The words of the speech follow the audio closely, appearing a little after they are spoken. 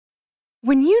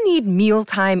When you need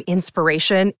mealtime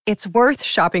inspiration, it's worth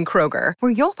shopping Kroger,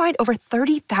 where you'll find over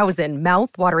 30,000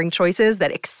 mouth-watering choices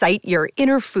that excite your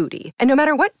inner foodie. And no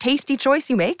matter what tasty choice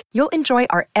you make, you'll enjoy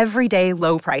our everyday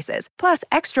low prices, plus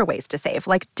extra ways to save,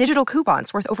 like digital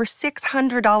coupons worth over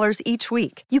 $600 each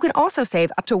week. You can also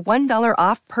save up to $1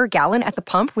 off per gallon at the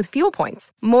pump with fuel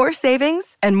points. More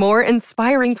savings and more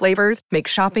inspiring flavors make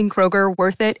shopping Kroger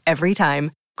worth it every time.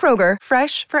 Kroger,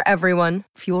 fresh for everyone.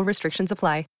 Fuel restrictions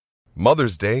apply.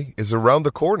 Mother's Day is around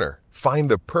the corner.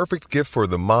 Find the perfect gift for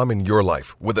the mom in your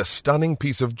life with a stunning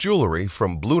piece of jewelry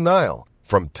from Blue Nile.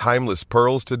 From timeless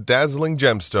pearls to dazzling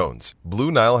gemstones,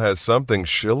 Blue Nile has something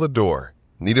she'll adore.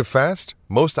 Need it fast?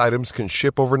 Most items can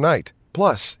ship overnight.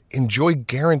 Plus, enjoy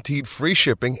guaranteed free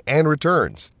shipping and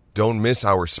returns. Don't miss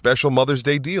our special Mother's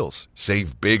Day deals.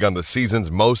 Save big on the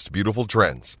season's most beautiful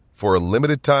trends. For a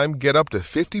limited time, get up to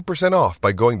 50% off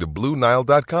by going to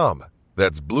BlueNile.com.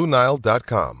 That's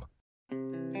BlueNile.com.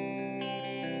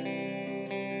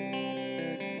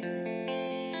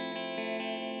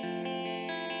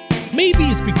 Maybe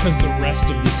it's because the rest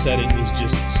of the setting is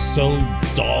just so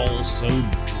dull, so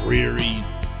dreary.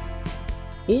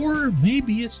 Or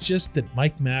maybe it's just that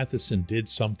Mike Matheson did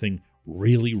something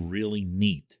really, really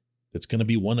neat. That's going to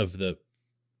be one of the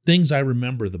things I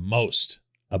remember the most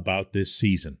about this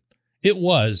season. It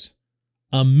was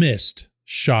a missed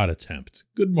shot attempt.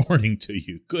 Good morning to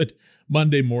you. Good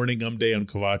Monday morning. I'm Dejan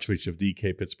Kovacevic of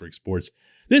DK Pittsburgh Sports.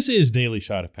 This is Daily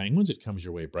Shot of Penguins. It comes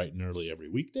your way bright and early every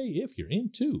weekday if you're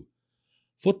into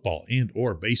football and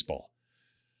or baseball.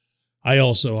 I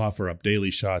also offer up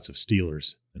daily shots of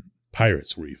Steelers and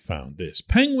Pirates where you found this.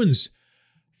 Penguins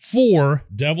 4,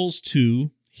 Devils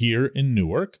 2 here in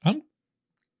Newark. I'm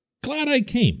glad I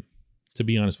came, to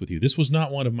be honest with you. This was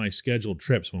not one of my scheduled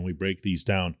trips when we break these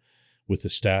down with the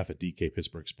staff at DK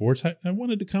Pittsburgh Sports. I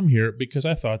wanted to come here because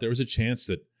I thought there was a chance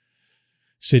that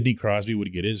Sidney Crosby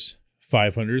would get his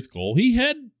 500th goal. He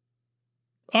had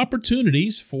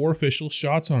opportunities for official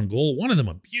shots on goal. One of them,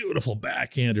 a beautiful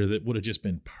backhander that would have just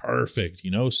been perfect.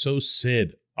 So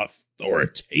Sid,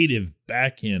 authoritative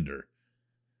backhander.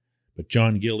 But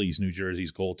John Gillies, New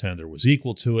Jersey's goaltender, was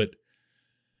equal to it.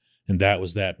 And that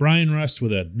was that. Brian Rust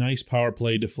with a nice power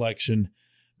play deflection.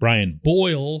 Brian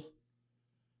Boyle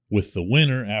with the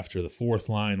winner after the fourth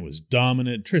line was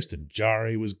dominant. Tristan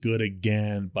Jarry was good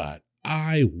again. But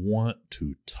I want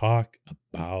to talk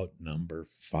about number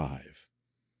 5.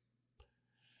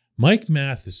 Mike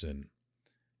Matheson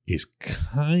is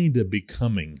kind of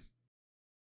becoming,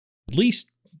 at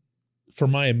least for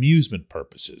my amusement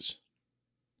purposes,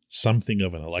 something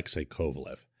of an Alexei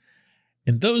Kovalev.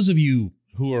 And those of you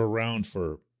who are around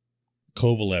for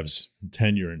Kovalev's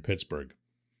tenure in Pittsburgh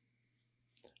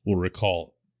will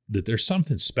recall that there's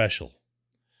something special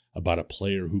about a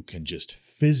player who can just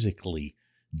physically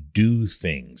do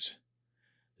things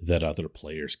that other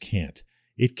players can't.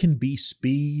 It can be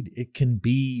speed, it can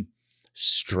be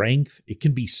strength, it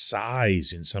can be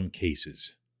size in some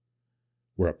cases,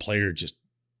 where a player just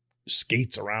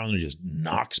skates around and just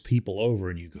knocks people over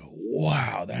and you go,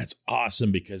 wow, that's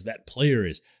awesome, because that player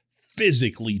is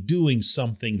physically doing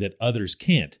something that others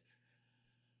can't.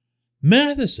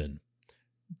 Matheson,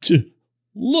 to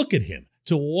look at him,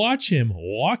 to watch him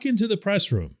walk into the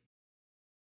press room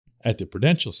at the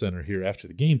Prudential Center here after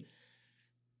the game,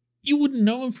 you wouldn't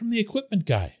know him from the equipment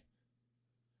guy.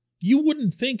 You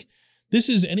wouldn't think this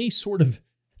is any sort of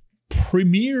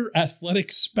premier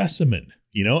athletic specimen,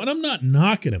 and I'm not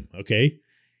knocking him, okay?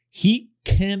 He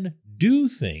can do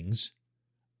things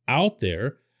out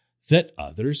there that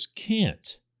others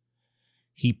can't.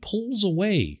 He pulls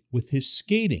away with his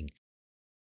skating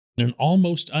in an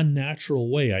almost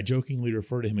unnatural way. I jokingly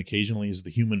refer to him occasionally as the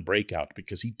human breakout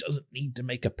because he doesn't need to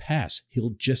make a pass.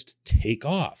 He'll just take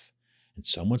off. And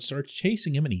someone starts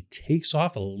chasing him and he takes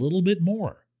off a little bit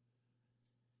more.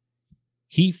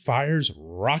 He fires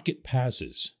rocket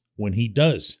passes when he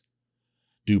does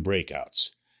do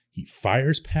breakouts. He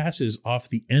fires passes off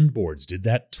the end boards. Did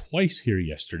that twice here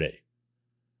yesterday.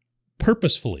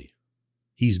 Purposefully.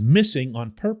 He's missing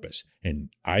on purpose. And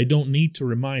I don't need to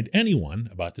remind anyone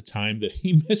about the time that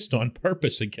he missed on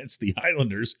purpose against the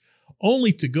Islanders,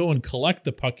 only to go and collect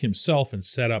the puck himself and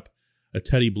set up a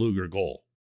Teddy Bluger goal.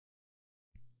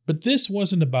 But this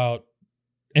wasn't about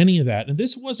any of that. And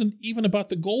this wasn't even about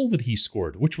the goal that he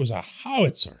scored, which was a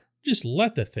howitzer. Just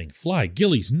let the thing fly.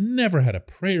 Gillies never had a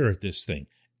prayer at this thing.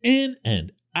 In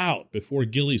and out before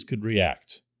Gillies could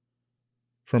react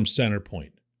from center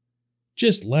point.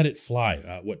 Just let it fly.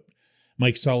 What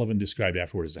Mike Sullivan described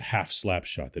afterward as a half slap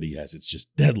shot that he has. It's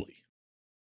just deadly.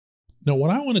 Now,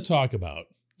 what I want to talk about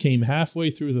came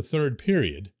halfway through the third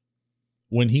period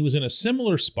when he was in a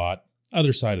similar spot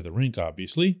other side of the rink,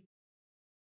 obviously.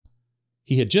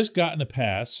 He had just gotten a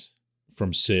pass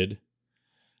from Sid,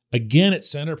 again at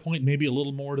center point, maybe a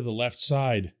little more to the left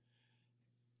side.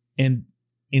 And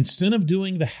instead of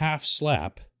doing the half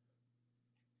slap,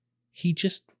 he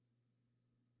just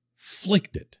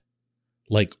flicked it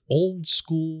like old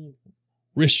school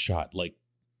wrist shot. Like,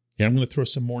 yeah, I'm going to throw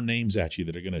some more names at you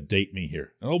that are going to date me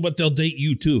here. Oh, but they'll date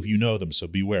you too if you know them, so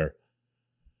beware.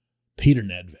 Peter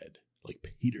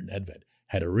Nedved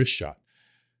had a wrist shot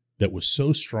that was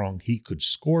so strong he could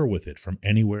score with it from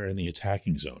anywhere in the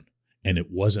attacking zone, and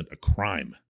it wasn't a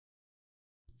crime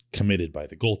committed by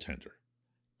the goaltender.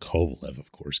 Kovalev,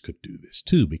 of course, could do this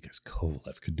too, because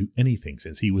Kovalev could do anything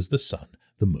since he was the sun,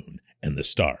 the moon, and the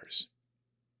stars.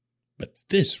 But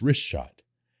this wrist shot,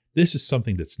 this is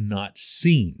something that's not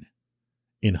seen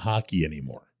in hockey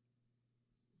anymore.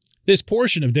 This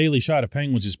portion of Daily Shot of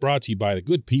Penguins is brought to you by the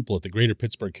good people at the Greater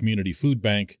Pittsburgh Community Food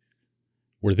Bank,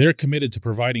 where they're committed to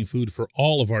providing food for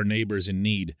all of our neighbors in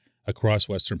need across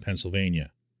Western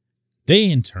Pennsylvania.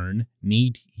 They, in turn,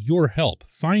 need your help.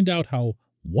 Find out how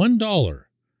 $1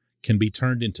 can be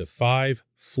turned into 5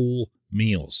 full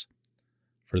meals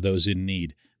for those in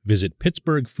need. Visit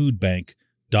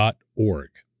pittsburghfoodbank.org.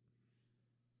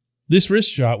 This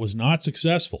wrist shot was not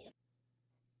successful.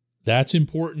 That's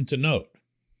important to note.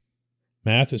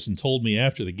 Matheson told me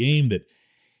after the game that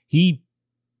he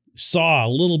saw a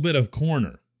little bit of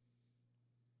corner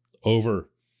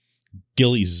over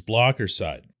Gillies' blocker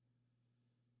side.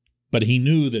 But he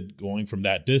knew that going from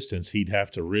that distance, he'd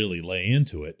have to really lay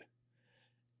into it.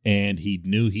 And he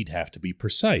knew he'd have to be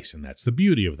precise. And that's the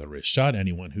beauty of the wrist shot.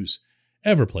 Anyone who's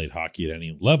ever played hockey at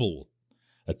any level will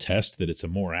attest that it's a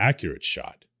more accurate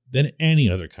shot than any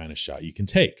other kind of shot you can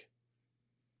take.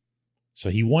 So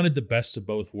he wanted the best of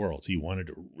both worlds. He wanted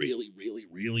to really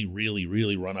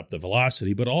run up the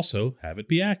velocity, but also have it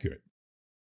be accurate.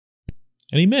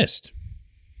 And he missed.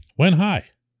 Went high.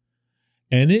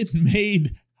 And it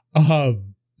made a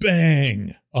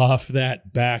bang off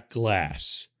that back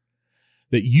glass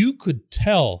that you could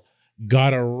tell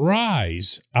got a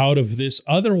rise out of this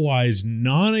otherwise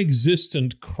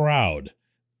non-existent crowd.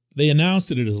 They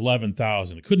announced it as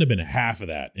 11,000. It couldn't have been half of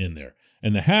that in there.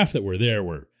 And the half that were there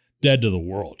were dead to the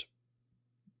world.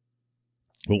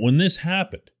 But when this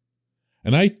happened,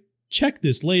 and I checked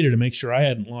this later to make sure I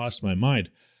hadn't lost my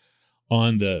mind,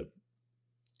 on the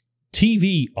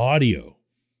TV audio,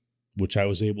 which I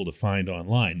was able to find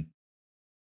online,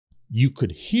 you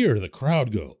could hear the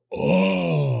crowd go,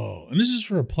 oh, and this is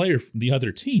for a player from the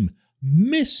other team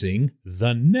missing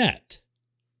the net.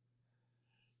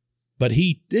 But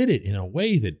he did it in a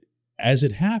way that, as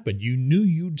it happened, you knew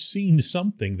you'd seen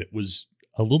something that was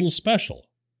a little special,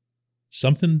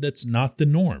 something that's not the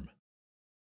norm.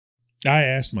 I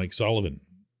asked Mike Sullivan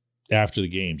after the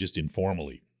game, just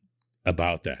informally,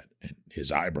 about that, and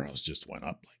his eyebrows just went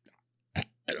up like,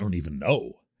 I don't even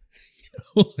know.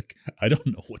 Like, I don't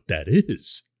know what that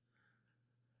is.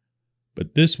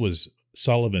 But this was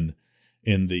Sullivan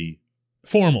in the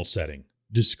formal setting,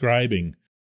 describing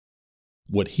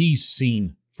what he's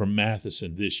seen from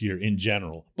Matheson this year in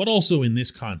general, but also in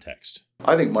this context.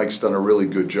 I think Mike's done a really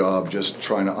good job just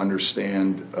trying to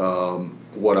understand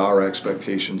what our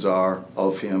expectations are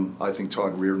of him. I think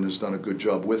Todd Reardon has done a good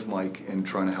job with Mike in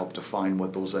trying to help define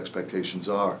what those expectations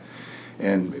are.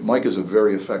 And Mike is a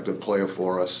very effective player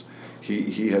for us.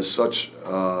 He has such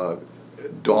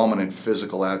dominant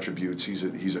physical attributes.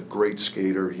 He's a great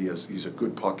skater. He's a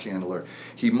good puck handler.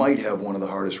 He might have one of the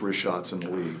hardest wrist shots in the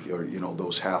league, or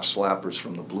those half slappers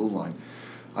from the blue line.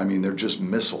 I mean, they're just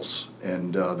missiles.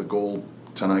 And the goal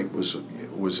tonight was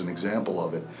an example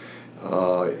of it.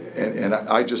 And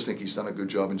I just think he's done a good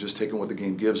job in just taking what the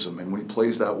game gives him. And when he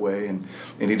plays that way and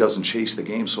he doesn't chase the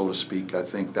game, so to speak, I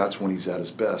think that's when he's at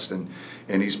his best. And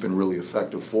he's been really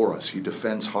effective for us. He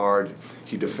defends hard.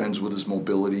 He defends with his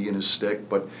mobility and his stick,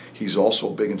 but he's also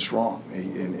big and strong.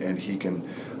 And he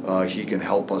can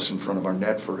help us in front of our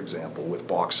net, for example, with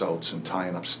box outs and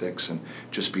tying up sticks and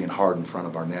just being hard in front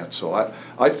of our net. So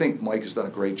I think Mike has done a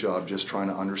great job just trying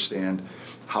to understand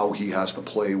how he has to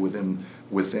play within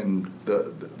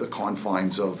the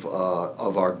confines of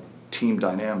our team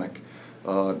dynamic,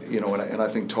 and I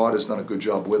think Todd has done a good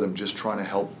job with him, just trying to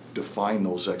help define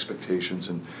those expectations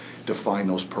and define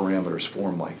those parameters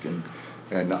for Mike, and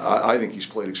I think he's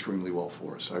played extremely well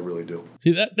for us. I really do.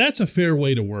 See, that's a fair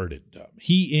way to word it.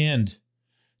 He and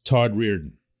Todd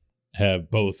Reardon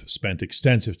have both spent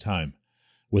extensive time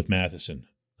with Matheson,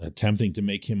 attempting to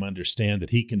make him understand that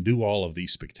he can do all of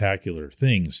these spectacular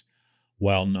things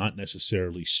while not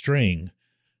necessarily straying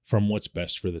from what's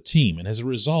best for the team. And as a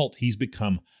result, he's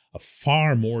become a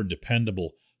far more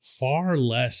dependable, far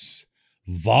less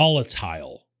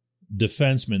volatile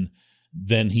defenseman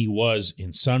than he was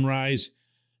in Sunrise,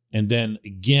 and then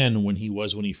again when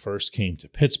he first came to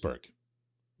Pittsburgh.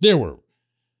 There were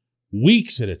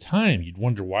weeks at a time you'd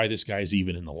wonder why this guy's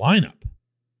even in the lineup.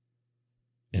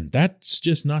 And that's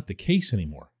just not the case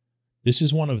anymore. This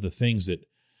is one of the things that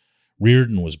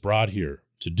Reirden was brought here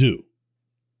to do,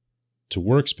 to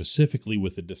work specifically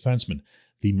with the defenseman,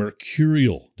 the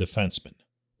mercurial defenseman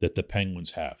that the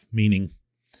Penguins have, meaning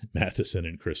Matheson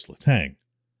and Chris Letang,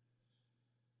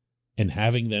 and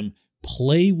having them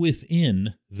play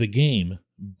within the game,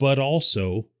 but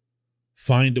also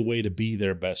find a way to be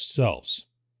their best selves.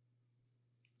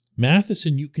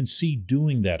 Matheson, you can see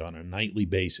doing that on a nightly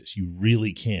basis. You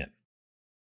really can.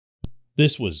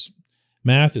 This was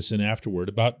Matheson afterward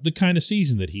about the kind of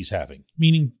season that he's having,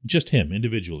 meaning just him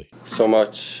individually. So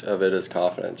much of it is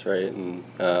confidence, right? And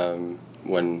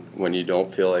when you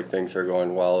don't feel like things are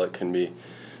going well, it can be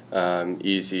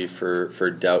easy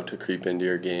for doubt to creep into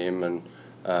your game, and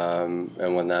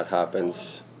when that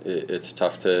happens, it's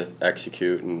tough to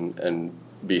execute and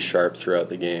be sharp throughout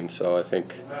the game. So I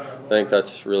think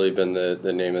that's really been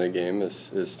the name of the game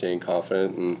is staying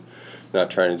confident and not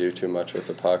trying to do too much with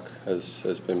the puck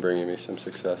has been bringing me some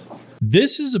success.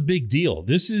 This is a big deal.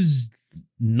 This is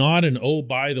not an oh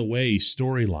by the way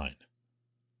storyline.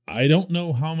 I don't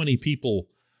know how many people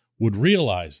would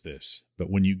realize this, but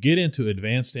when you get into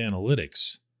advanced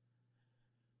analytics,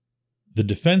 the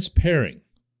defense pairing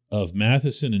of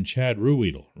Matheson and Chad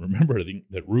Ruhwedel, remember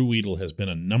that Ruhwedel has been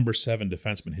a number 7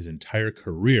 defenseman his entire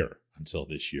career until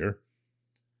this year,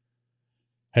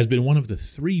 has been one of the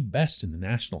 3 best in the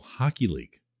National Hockey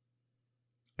League.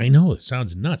 I know it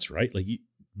sounds nuts, right? Like you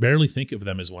barely think of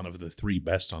them as one of the 3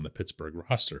 best on the Pittsburgh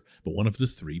roster, but one of the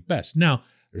 3 best. Now,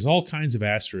 there's all kinds of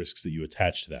asterisks that you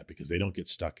attach to that because they don't get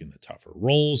stuck in the tougher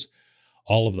roles.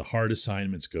 All of the hard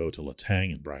assignments go to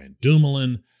Letang and Brian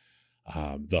Dumoulin.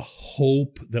 The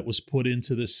hope that was put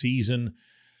into the season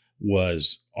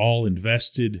was all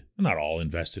invested, not all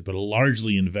invested, but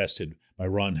largely invested by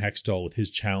Ron Hextall with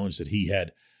his challenge that he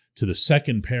had to the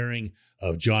second pairing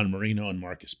of John Marino and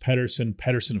Marcus Pettersson.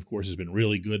 Pettersson, of course, has been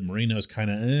really good. Marino's kind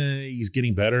of, he's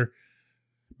getting better.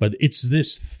 But it's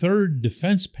this third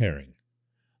defense pairing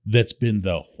that's been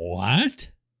the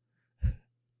what?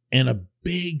 And a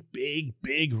big, big,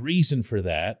 big reason for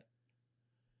that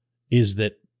is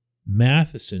that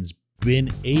Matheson's been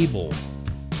able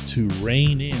to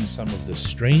rein in some of the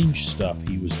strange stuff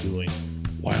he was doing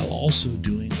while also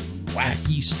doing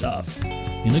wacky stuff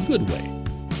in a good way,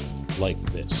 like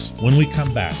this. When we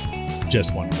come back,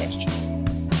 just one question.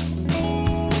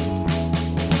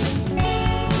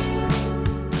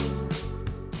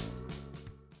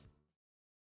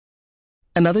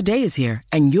 Another day is here,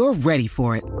 and you're ready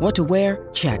for it. What to wear?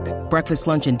 Check. Breakfast,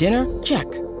 lunch, and dinner? Check.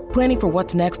 Planning for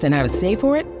what's next and how to save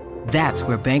for it? That's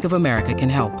where Bank of America can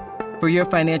help. For your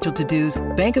financial to-dos,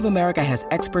 Bank of America has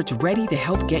experts ready to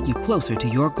help get you closer to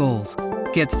your goals.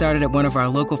 Get started at one of our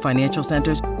local financial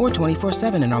centers or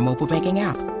 24/7 in our mobile banking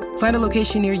app. Find a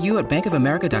location near you at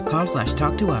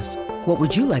bankofamerica.com/talktous. What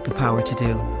would you like the power to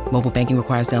do? Mobile banking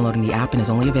requires downloading the app and is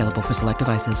only available for select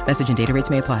devices. Message and data rates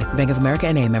may apply. Bank of America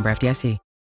N.A., member FDIC.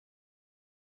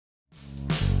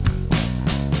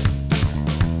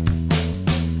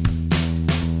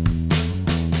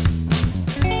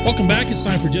 Welcome back. It's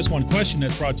time for Just One Question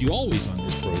that's brought to you always on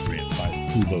this program by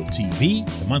Fubo TV.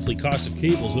 The monthly cost of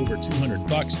cable is over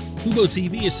 $200. Fubo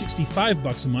TV is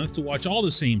 $65 a month to watch all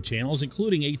the same channels,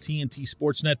 including AT&T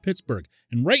Sportsnet Pittsburgh.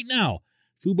 And right now,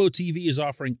 Fubo TV is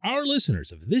offering our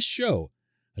listeners of this show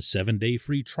a 7-day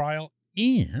free trial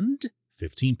and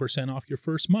 15% off your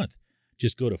first month.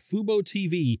 Just go to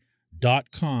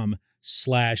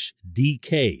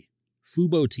FuboTV.com/DK.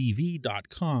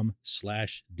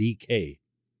 FuboTV.com/DK.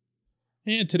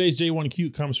 And today's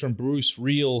J1Q comes from Bruce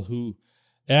Reel, who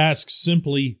asks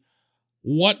simply,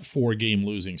 what 4-game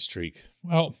losing streak?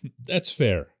 Well, that's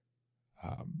fair.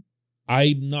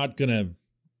 I'm not going to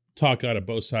talk out of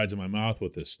both sides of my mouth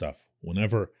with this stuff.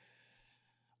 Whenever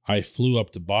I flew up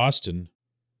to Boston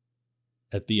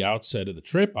at the outset of the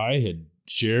trip, I had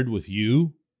shared with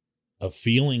you a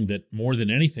feeling that more than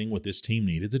anything, what this team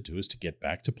needed to do is to get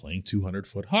back to playing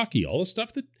 200-foot hockey. All the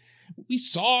stuff that we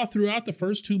saw throughout the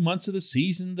first 2 months of the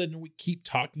season that we keep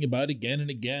talking about again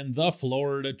and again, the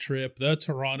Florida trip, the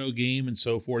Toronto game, and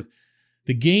so forth.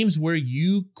 The games where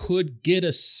you could get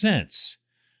a sense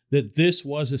that this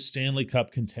was a Stanley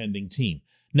Cup contending team.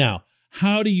 Now,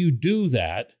 how do you do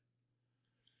that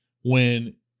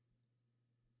when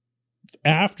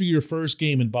after your first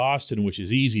game in Boston, which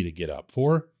is easy to get up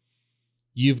for,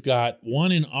 you've got one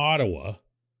in Ottawa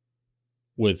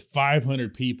with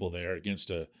 500 people there against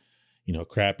a,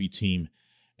 crappy team.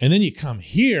 And then you come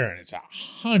here and it's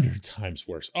 100 times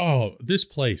worse. Oh, this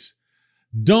place.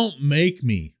 Don't make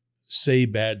me say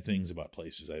bad things about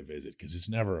places I visit because it's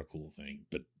never a cool thing.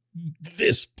 But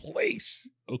this place,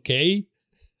 okay?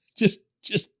 Just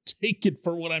take it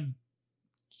for what I'm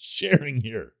sharing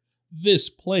here. This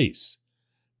place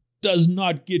does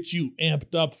not get you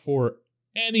amped up for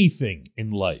anything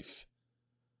in life.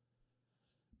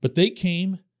 But they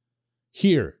came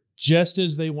here just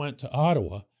as they went to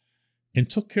Ottawa and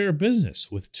took care of business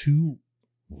with 2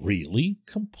 really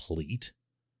complete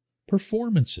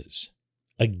performances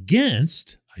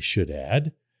against, I should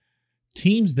add,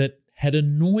 teams that had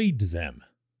annoyed them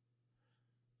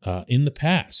in the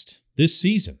past this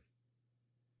season.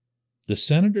 The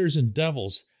Senators and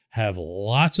Devils have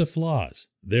lots of flaws.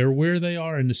 They're where they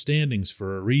are in the standings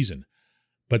for a reason.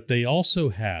 But they also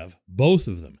have, both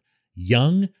of them,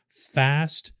 young,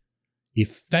 fast,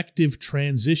 effective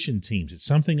transition teams. It's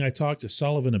something I talked to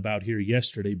Sullivan about here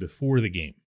yesterday before the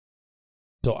game.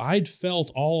 So I'd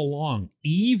felt all along,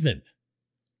 even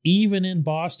in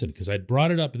Boston, because I'd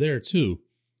brought it up there too,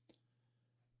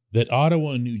 that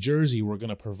Ottawa and New Jersey were going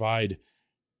to provide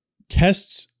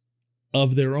tests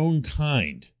of their own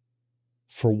kind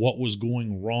for what was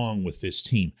going wrong with this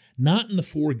team. Not in the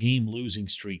 4-game losing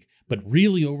streak, but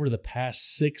really over the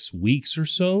past 6 weeks or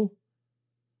so,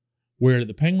 where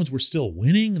the Penguins were still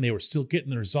winning and they were still getting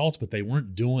the results, but they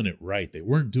weren't doing it right. They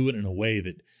weren't doing it in a way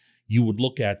that you would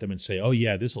look at them and say, oh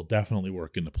yeah, this will definitely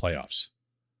work in the playoffs.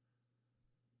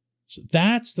 So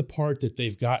that's the part that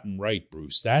they've gotten right,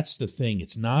 Bruce. That's the thing.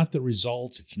 It's not the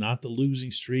results. It's not the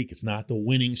losing streak. It's not the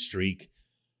winning streak.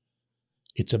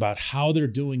 It's about how they're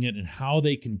doing it and how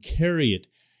they can carry it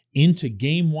into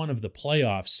game 1 of the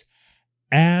playoffs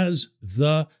as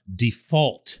the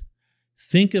default.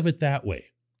 Think of it that way.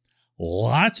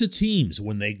 Lots of teams,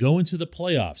 when they go into the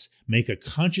playoffs, make a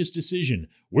conscious decision.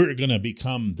 We're going to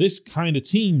become this kind of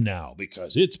team now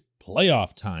because it's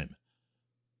playoff time.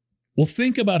 Well,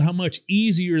 think about how much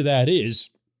easier that is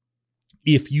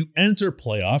if you enter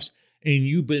playoffs and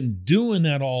you've been doing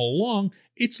that all along.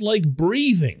 It's like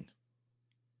breathing.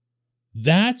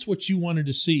 That's what you wanted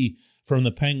to see from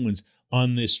the Penguins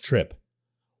on this trip.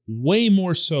 Way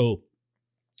more so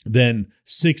than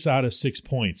 6 out of 6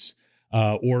 points.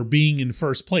 Or being in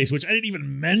first place, which I didn't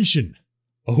even mention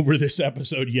over this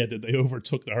episode yet, that they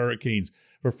overtook the Hurricanes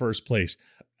for first place.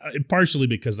 Partially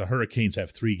because the Hurricanes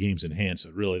have 3 games in hand, so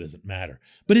it really doesn't matter.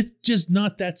 But it's just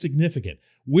not that significant.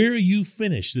 Where you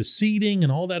finish, the seeding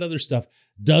and all that other stuff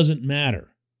doesn't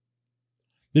matter.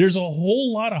 There's a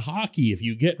whole lot of hockey, if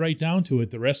you get right down to it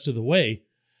the rest of the way,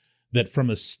 that from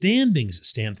a standings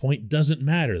standpoint doesn't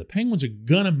matter. The Penguins are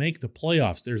going to make the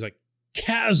playoffs. There's a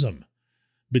chasm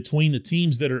between the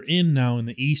teams that are in now in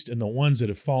the East and the ones that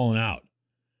have fallen out.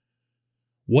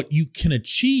 What you can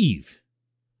achieve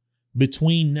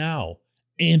between now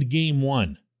and game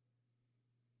 1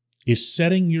 is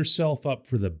setting yourself up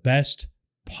for the best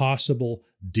possible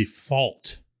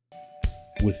default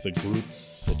with the group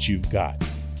that you've got.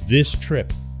 This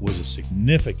trip was a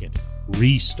significant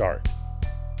restart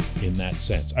in that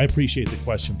sense. I appreciate the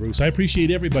question, Bruce. I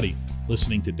appreciate everybody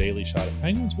listening to Daily Shot of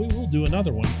Penguins. We will do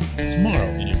another one tomorrow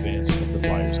in advance of the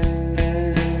Flyers game.